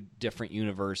to different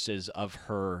universes of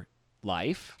her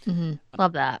life.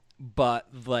 Love that. But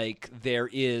there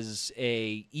is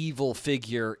a evil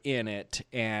figure in it,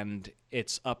 and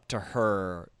it's up to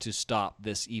her to stop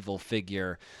this evil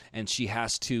figure, and she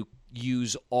has to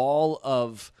use all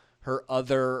of her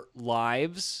other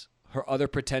lives, her other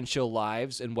potential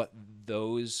lives, and what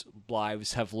those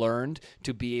lives have learned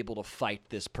to be able to fight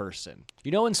this person.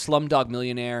 In Slumdog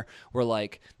Millionaire, where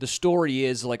the story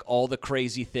is all the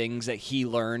crazy things that he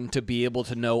learned to be able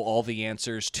to know all the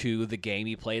answers to the game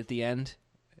he played at the end.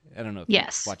 I don't know if you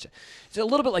watch it. It's a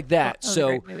little bit like that. It's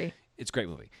a great movie. It's a great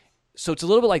movie. So it's a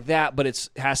little bit like that, but it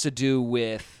has to do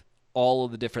with all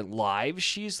of the different lives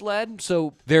she's led.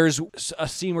 So there's a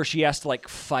scene where she has to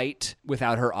fight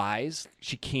without her eyes.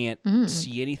 She can't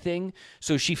see anything.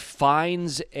 So she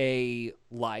finds a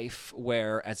life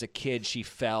where as a kid she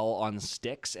fell on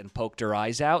sticks and poked her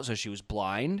eyes out, so she was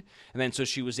blind. And then so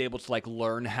she was able to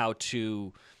learn how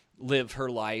to live her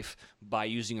life by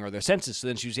using her other senses. So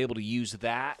then she was able to use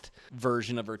that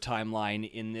version of her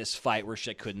timeline in this fight where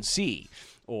she couldn't see.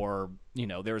 Or,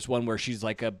 there was one where she's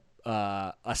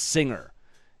a singer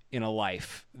in a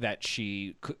life that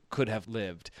she could have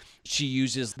lived. She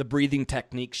uses the breathing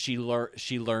techniques she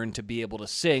learned to be able to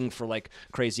sing for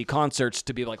crazy concerts,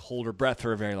 to be able to hold her breath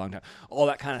for a very long time, all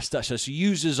that kind of stuff. So she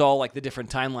uses all the different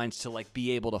timelines to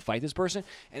be able to fight this person,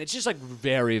 and it's just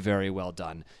very, very well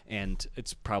done, and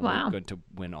it's probably going to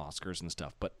win Oscars and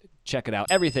stuff. But check it out.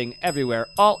 Everything, Everywhere,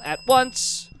 All at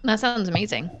Once. That sounds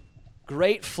amazing.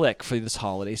 Great flick for this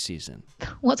holiday season.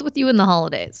 What's with you in the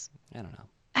holidays? I don't know.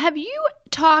 Have you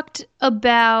talked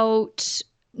about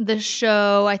the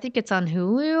show, I think it's on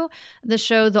Hulu, the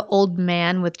show The Old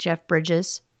Man with Jeff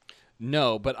Bridges?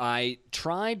 No, but I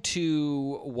tried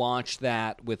to watch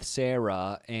that with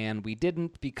Sarah, and we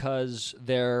didn't because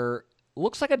there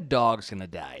looks like a dog's going to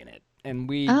die in it, and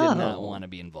we did not want to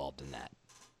be involved in that.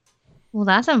 Well,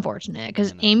 that's unfortunate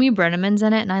because Amy Brenneman's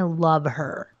in it, and I love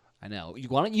her. I know.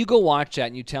 Why don't you go watch that,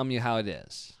 and you tell me how it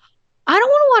is? I don't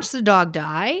want to watch the dog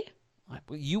die.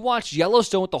 You watched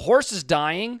Yellowstone with the horses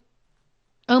dying.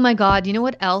 Oh my God. You know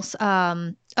what else?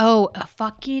 Fucking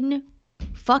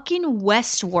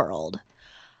Westworld.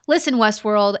 Listen,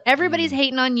 Westworld, everybody's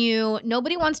hating on you.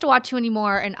 Nobody wants to watch you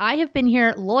anymore. And I have been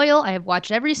here loyal. I have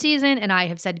watched every season and I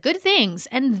have said good things.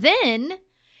 And then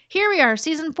here we are,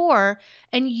 season 4,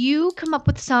 and you come up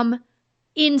with some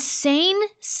insane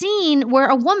scene where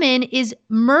a woman is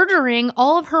murdering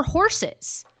all of her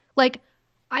horses. Like,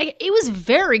 it was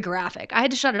very graphic. I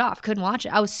had to shut it off. Couldn't watch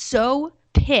it. I was so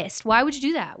pissed. Why would you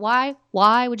do that?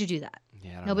 Why would you do that?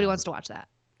 Yeah, I don't Nobody know. wants to watch that.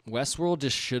 Westworld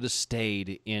just should have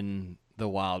stayed in the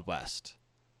Wild West,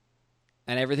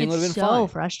 and everything would have It's been so fine.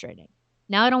 frustrating.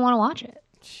 Now I don't want to watch it.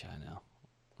 I know.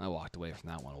 I walked away from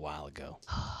that one a while ago.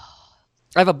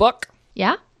 I have a book.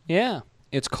 Yeah? Yeah.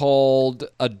 It's called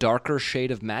A Darker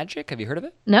Shade of Magic. Have you heard of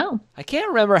it? No. I can't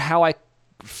remember how I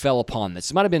fell upon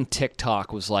this. It might have been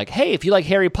TikTok was like, hey, if you like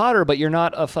Harry Potter, but you're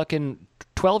not a fucking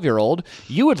 12-year-old,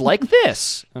 you would like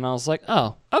this. And I was like,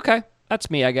 oh, okay.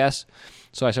 That's me, I guess.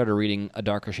 So I started reading A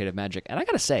Darker Shade of Magic. And I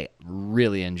got to say,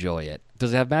 really enjoy it.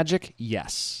 Does it have magic?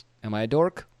 Yes. Am I a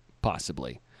dork?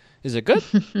 Possibly. Is it good?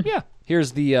 Yeah.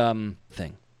 Here's the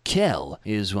thing. Kel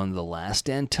is one of the last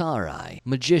Antari,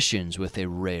 magicians with a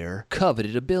rare,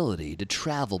 coveted ability to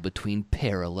travel between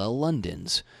parallel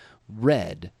Londons.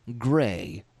 Red,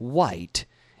 gray, white,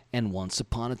 and once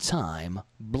upon a time,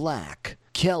 black.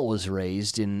 Kel was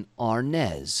raised in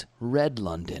Arnez, Red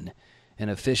London, and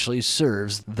officially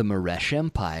serves the Maresh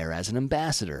Empire as an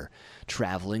ambassador,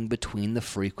 traveling between the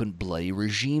frequent bloody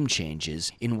regime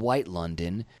changes in White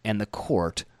London and the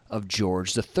court of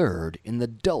George III in the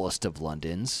dullest of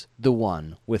Londons, the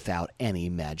one without any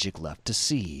magic left to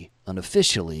see.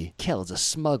 Unofficially, Kel is a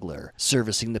smuggler,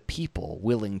 servicing the people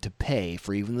willing to pay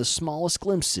for even the smallest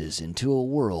glimpses into a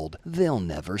world they'll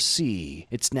never see.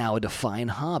 It's now a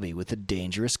defined hobby with a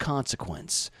dangerous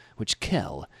consequence, which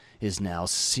Kel is now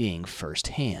seeing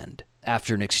firsthand.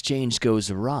 After an exchange goes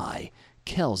awry,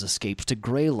 Kells escapes to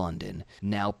Grey London.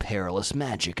 Now perilous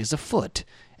magic is afoot,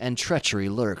 and treachery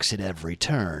lurks at every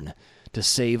turn. To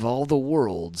save all the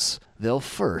worlds, they'll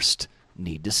first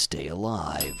need to stay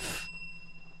alive.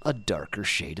 A Darker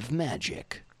Shade of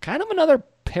Magic. Kind of another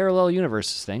parallel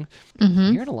universes thing.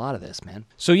 I'm hearing a lot of this, man.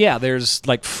 So yeah, there's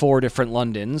like 4 different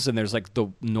Londons, and there's like the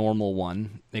normal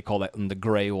one. They call that the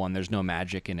gray one. There's no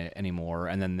magic in it anymore.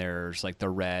 And then there's like the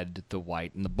red, the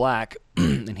white, and the black.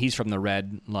 And he's from the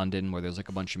red London, where there's like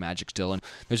a bunch of magic still. And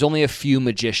there's only a few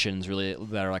magicians really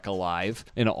that are like alive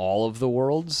in all of the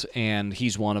worlds, and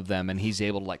he's one of them. And he's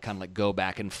able to like kind of like go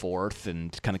back and forth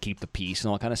and kind of keep the peace and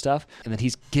all that kind of stuff. And then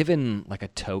he's given like a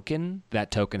token.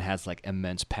 That token has like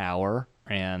immense power.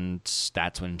 And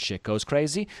that's when shit goes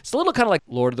crazy. It's a little kind of like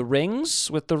Lord of the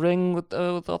Rings with the ring with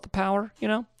all the power, you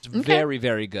know? It's very,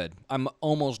 very good. I'm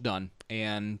almost done,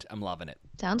 and I'm loving it.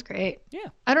 Sounds great. Yeah.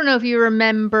 I don't know if you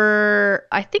remember,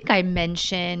 I think I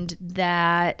mentioned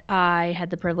that I had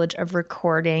the privilege of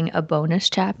recording a bonus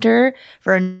chapter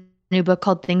for a new book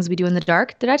called Things We Do in the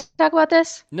Dark. Did I talk about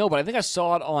this? No, but I think I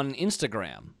saw it on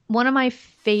Instagram. One of my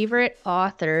favorite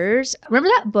authors. Remember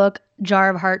that book, Jar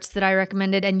of Hearts, that I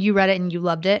recommended and you read it and you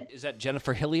loved it? Is that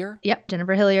Jennifer Hillier? Yep,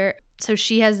 Jennifer Hillier. So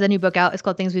she has the new book out. It's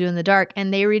called Things We Do in the Dark.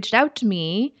 And they reached out to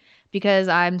me because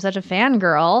I'm such a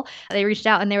fangirl. They reached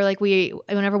out and they were like,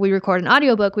 whenever we record an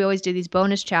audiobook, we always do these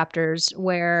bonus chapters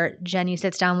where Jenny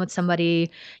sits down with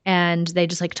somebody and they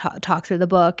just like talk through the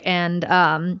book. And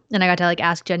I got to like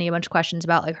ask Jenny a bunch of questions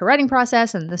about like her writing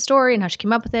process and the story and how she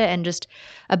came up with it and just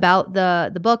about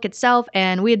the book itself.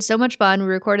 And we had so much fun. We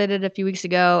recorded it a few weeks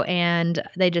ago and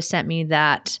they just sent me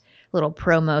that little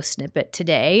promo snippet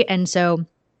today. And so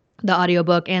the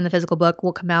audiobook and the physical book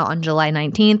will come out on July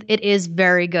 19th. It is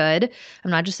very good. I'm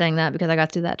not just saying that because I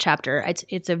got through that chapter.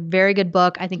 It's a very good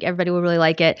book. I think everybody will really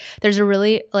like it. There's a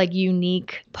really like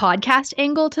unique podcast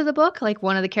angle to the book. Like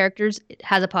one of the characters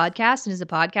has a podcast and is a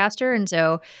podcaster. And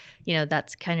so, you know,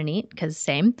 that's kind of neat because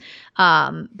same.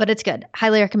 But it's good.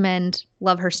 Highly recommend.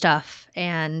 Love her stuff.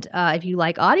 And if you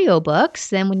like audiobooks,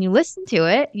 then when you listen to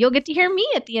it, you'll get to hear me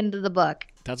at the end of the book.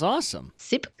 That's awesome.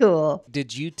 Super cool.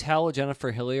 Did you tell Jennifer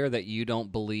Hillier that you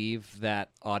don't believe that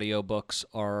audiobooks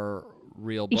are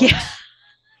real books? Yeah.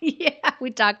 Yeah, we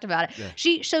talked about it. Yeah.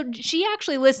 She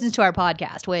actually listens to our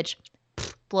podcast, which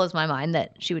blows my mind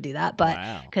that she would do that, but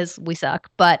Wow. because we suck.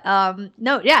 But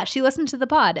no, yeah, she listened to the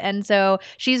pod, and so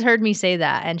she's heard me say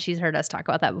that, and she's heard us talk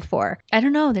about that before. I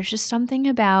don't know. There's just something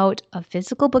about a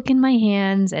physical book in my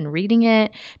hands and reading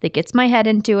it that gets my head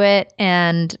into it,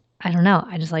 and I don't know.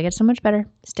 I just like it so much better.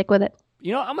 Stick with it.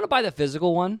 You know, I'm going to buy the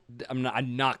physical one. I'm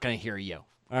not going to hear you.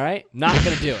 All right? Not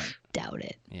going to do it. Doubt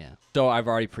it. Yeah. So I've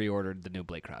already pre-ordered the new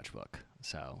Blake Crouch book.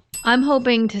 So I'm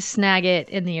hoping to snag it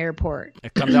in the airport.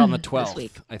 it comes out on the This 12th,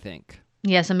 week. I think.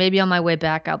 Yeah, so maybe on my way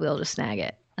back, I'll be able to snag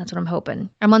it. That's what I'm hoping.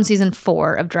 I'm on season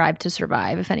 4 of Drive to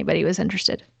Survive, if anybody was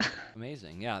interested.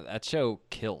 Amazing. Yeah, that show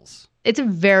kills. It's a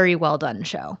very well done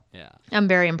show. Yeah. I'm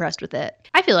very impressed with it.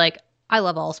 I feel like I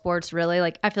love all sports, really.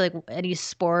 Like, I feel like any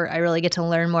sport I really get to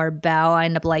learn more about, I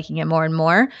end up liking it more and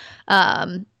more.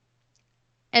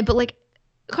 But like,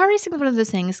 car racing is one of those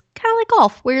things, kind of like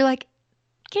golf, where you're like,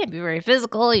 can't be very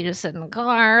physical. You just sit in the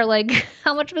car. Like,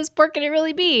 how much of a sport can it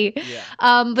really be?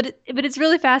 Yeah. But it's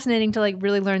really fascinating to like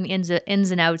really learn the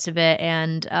ins and outs of it,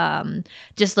 and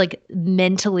just like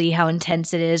mentally how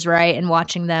intense it is, right? And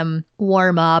watching them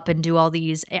warm up and do all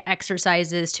these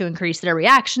exercises to increase their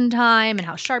reaction time and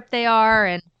how sharp they are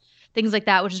and things like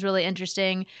that, which is really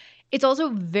interesting. It's also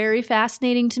very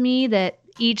fascinating to me that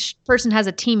each person has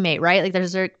a teammate, right? Like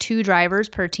there's 2 drivers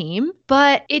per team.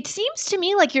 But it seems to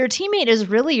me like your teammate is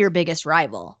really your biggest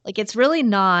rival. Like it's really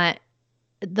not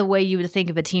the way you would think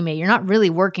of a teammate. You're not really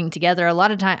working together. A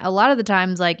lot of the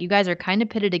times, like you guys are kind of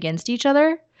pitted against each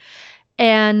other.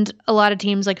 And a lot of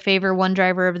teams like favor one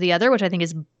driver over the other, which I think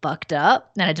is bucked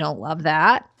up. And I don't love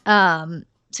that.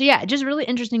 So yeah, just really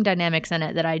interesting dynamics in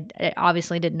it that I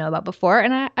obviously didn't know about before.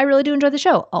 And I really do enjoy the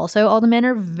show. Also, all the men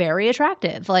are very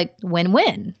attractive, like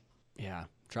win-win Yeah.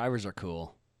 Drivers are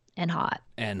cool. and hot.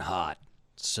 And hot.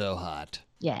 So hot.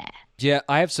 Yeah. Yeah,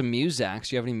 I have some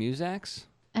Muzaks. You have any Muzaks?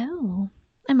 Oh,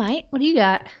 I might. What do you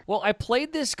got? Well, I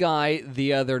played this guy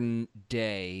the other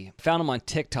day. Found him on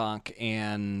TikTok,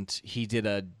 and he did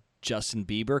a Justin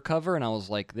Bieber cover, and I was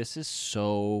like, this is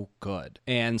so good.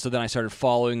 And so then I started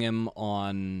following him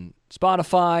on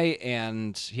Spotify,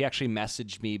 and he actually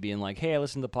messaged me being like, hey, I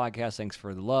listened to the podcast, thanks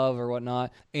for the love or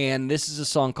whatnot. And this is a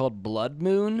song called Blood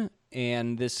Moon,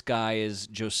 and this guy is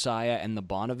Josiah and the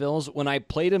Bonnevilles. When I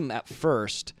played him at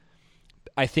first,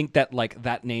 I think that like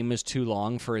that name is too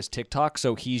long for his TikTok,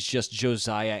 so he's just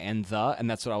Josiah and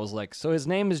that's what I was like. So his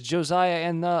name is Josiah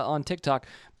and on TikTok,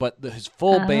 but his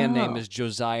full band name is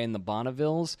Josiah and the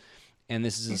Bonnevilles, and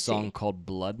this is a song called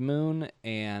Blood Moon.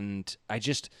 And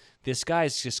this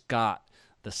guy's just got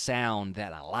the sound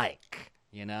that I like,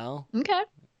 you know? Okay.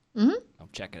 Mm-hmm. I'll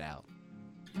check it out.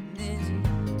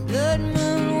 Blood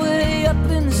moon way up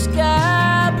in the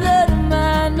sky, blood in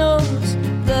my nose,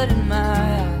 blood in my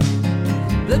eye.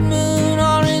 Blood moon,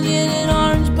 orange in an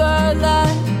orange bar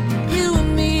light. You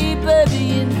and me,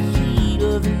 baby, in the heat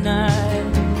of the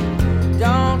night.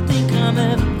 Don't think I'm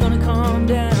ever gonna calm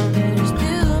down. There's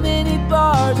too many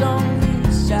bars on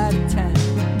this side of town.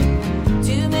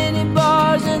 Too many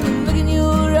bars and the look in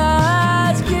your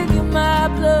eyes. Give you my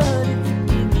blood if you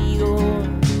give me yours.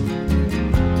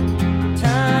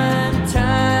 Time,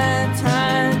 time,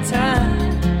 time,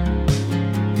 time.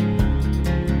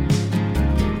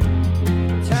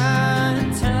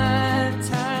 Time, time,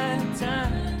 time,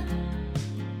 time.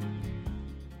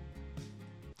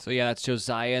 So yeah, that's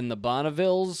Josiah and the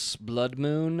Bonnevilles, Blood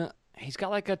Moon. He's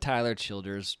got like a Tyler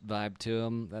Childers vibe to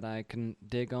him that I can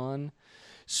dig on.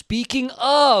 Speaking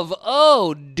of,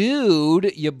 oh,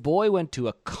 dude, your boy went to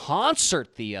a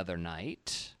concert the other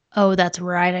night. Oh, that's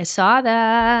right. I saw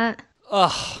that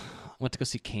Ugh, went to go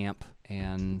see Camp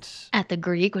and at the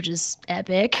Greek, which is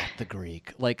epic. the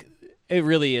Greek. Like, it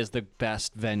really is the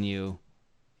best venue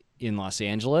in Los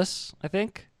Angeles, I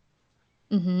think.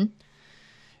 Mm-hmm.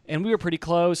 And we were pretty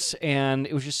close, and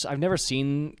it was just, I've never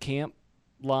seen Camp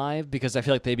live because I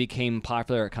feel like they became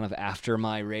popular kind of after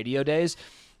my radio days.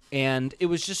 And it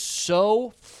was just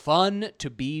so fun to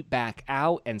be back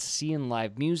out and seeing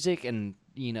live music and,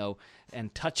 you know,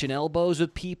 and touching elbows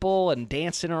with people and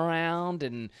dancing around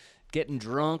and getting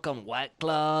drunk on White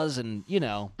Claws and, you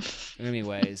know,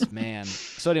 anyways, man.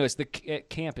 So anyways, the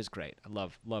Camp is great. I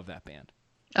love that band.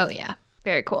 Oh, yeah.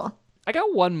 Very cool. I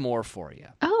got one more for you.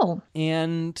 Oh,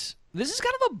 And this is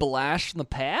kind of a blast from the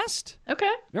past. okay.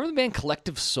 Remember the band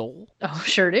Collective Soul? Oh,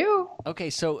 sure do. Okay,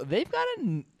 so they've got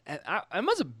I'm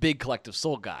a big Collective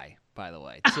Soul guy, by the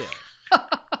way, too.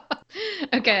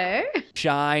 Okay.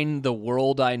 Shine, The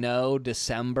World I Know,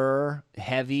 December,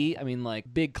 Heavy. I mean,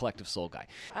 like, big Collective Soul guy.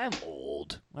 I'm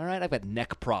old, all right? I've got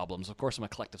neck problems. Of course, I'm a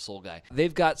Collective Soul guy.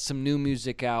 They've got some new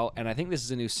music out, and I think this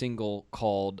is a new single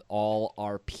called All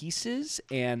Our Pieces.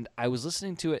 And I was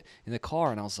listening to it in the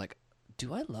car, and I was like,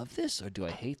 do I love this or do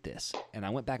I hate this? And I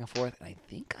went back and forth, and I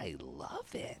think I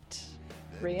love it.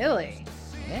 Really?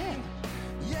 Yeah.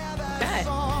 Okay.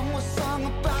 Song was sung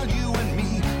about you and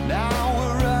me. Now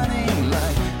we're running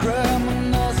like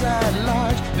criminals at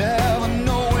large, never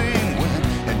knowing when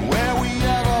and where we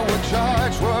ever were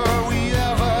charged. Were we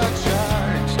ever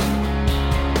charged?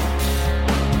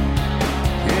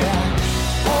 Yeah.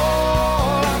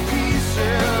 All our pieces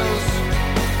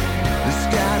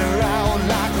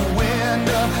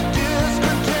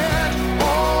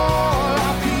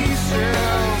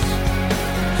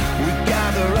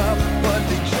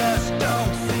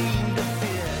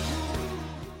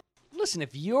listen,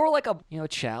 if you're like a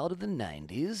child of the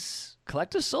 90s,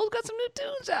 Collective Soul's got some new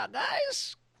tunes out,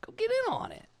 guys. Go get in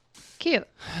on it. Cute.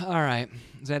 All right.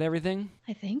 Is that everything?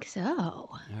 I think so.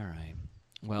 All right.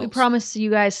 Well, We promise you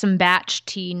guys some batch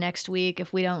tea next week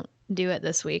if we don't do it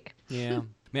this week. Yeah.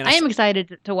 Man, I am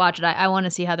excited to watch it. I want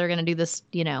to see how they're going to do this,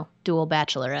 dual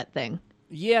bachelorette thing.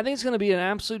 Yeah, I think it's going to be an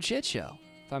absolute shit show.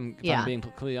 If I'm Yeah. being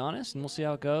completely honest, and we'll see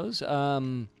how it goes.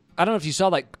 I don't know if you saw,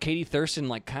 like, Katie Thurston,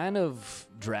 like, kind of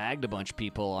dragged a bunch of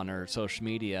people on her social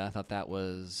media. I thought that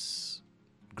was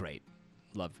great.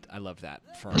 I loved that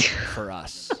for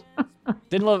us.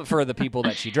 Didn't love it for the people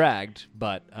that she dragged,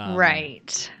 but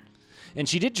Right. And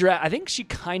she did drag. I think she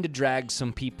kind of dragged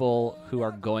some people who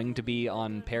are going to be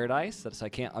on Paradise. So I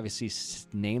can't obviously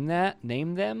name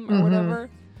them or whatever.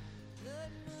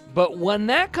 But when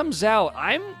that comes out,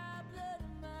 I'm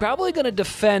probably going to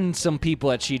defend some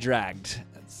people that she dragged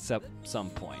at some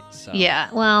point. So. Yeah,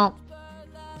 well,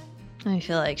 I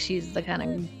feel like she's the kind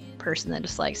of person that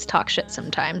just likes to talk shit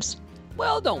sometimes.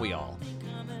 Well, don't we all?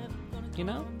 You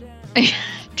know?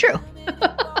 True.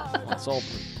 That's all.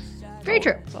 Very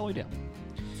true. That's all we do.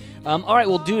 All right,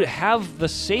 well, dude, have the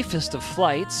safest of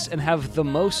flights and have the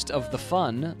most of the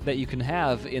fun that you can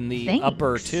have in the Thanks.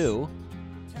 upper two.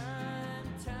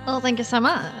 Well, thank you so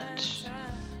much.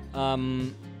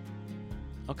 Okay.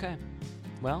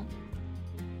 Well,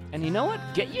 and you know what?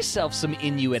 Get yourself some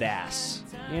Inuit ass.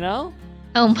 You know?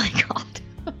 Oh my god.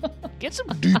 Get some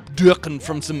deep ducking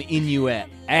from some Inuit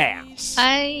ass.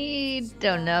 I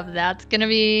don't know if that's going to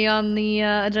be on the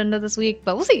agenda this week,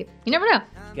 but we'll see. You never know.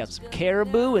 Got some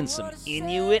caribou and some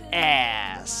Inuit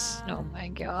ass. Oh my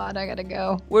god, I gotta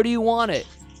go. Where do you want it?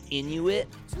 Inuit?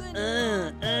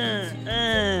 Ah,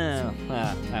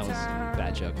 that was a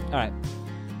bad joke. All right.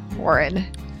 Horrid.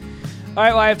 All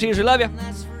right, YFTers, we love you.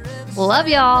 Love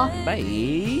y'all. Bye.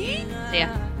 See ya.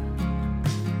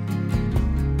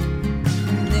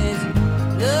 There's a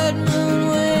blood moon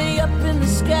way up in the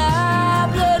sky,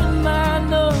 blood in my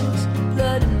nose,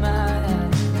 blood in my eyes.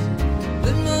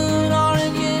 Blood moon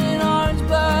orange in an orange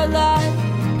Bud Light,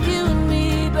 you and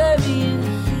me, baby, in the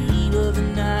heat of the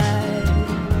night.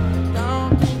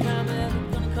 Don't think I'm ever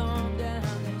gonna calm down.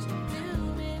 There's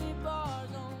too many bars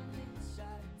on this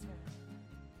side of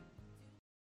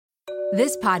town.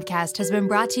 This podcast has been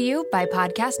brought to you by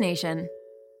Podcast Nation.